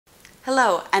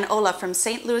Hello, I'm Ola from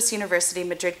Saint Louis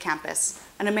University-Madrid Campus,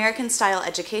 an American-style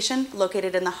education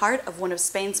located in the heart of one of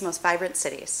Spain's most vibrant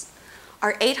cities.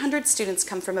 Our 800 students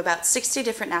come from about 60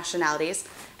 different nationalities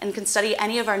and can study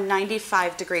any of our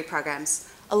 95 degree programs,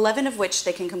 11 of which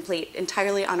they can complete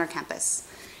entirely on our campus.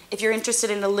 If you're interested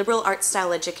in a liberal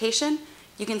arts-style education,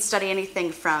 you can study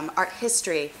anything from art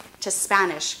history to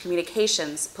Spanish,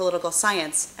 communications, political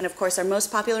science, and of course our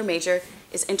most popular major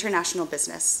is international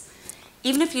business.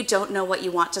 Even if you don't know what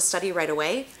you want to study right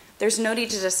away, there's no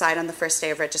need to decide on the first day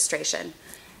of registration.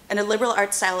 And a liberal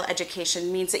arts style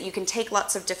education means that you can take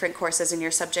lots of different courses in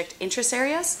your subject interest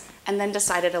areas and then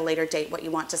decide at a later date what you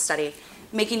want to study,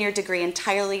 making your degree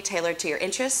entirely tailored to your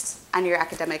interests and your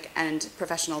academic and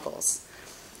professional goals.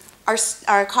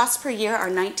 Our costs per year are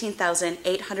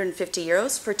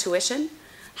 €19,850 for tuition.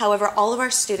 However, all of our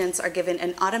students are given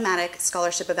an automatic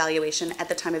scholarship evaluation at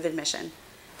the time of admission.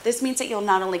 This means that you'll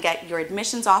not only get your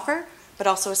admissions offer, but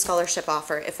also a scholarship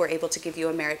offer if we're able to give you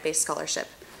a merit-based scholarship.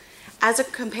 As a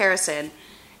comparison,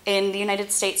 in the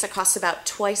United States, it costs about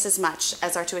twice as much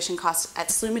as our tuition costs at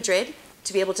SLU-Madrid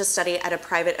to be able to study at a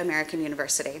private American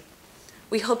university.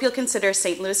 We hope you'll consider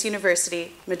St. Louis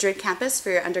University-Madrid Campus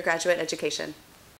for your undergraduate education.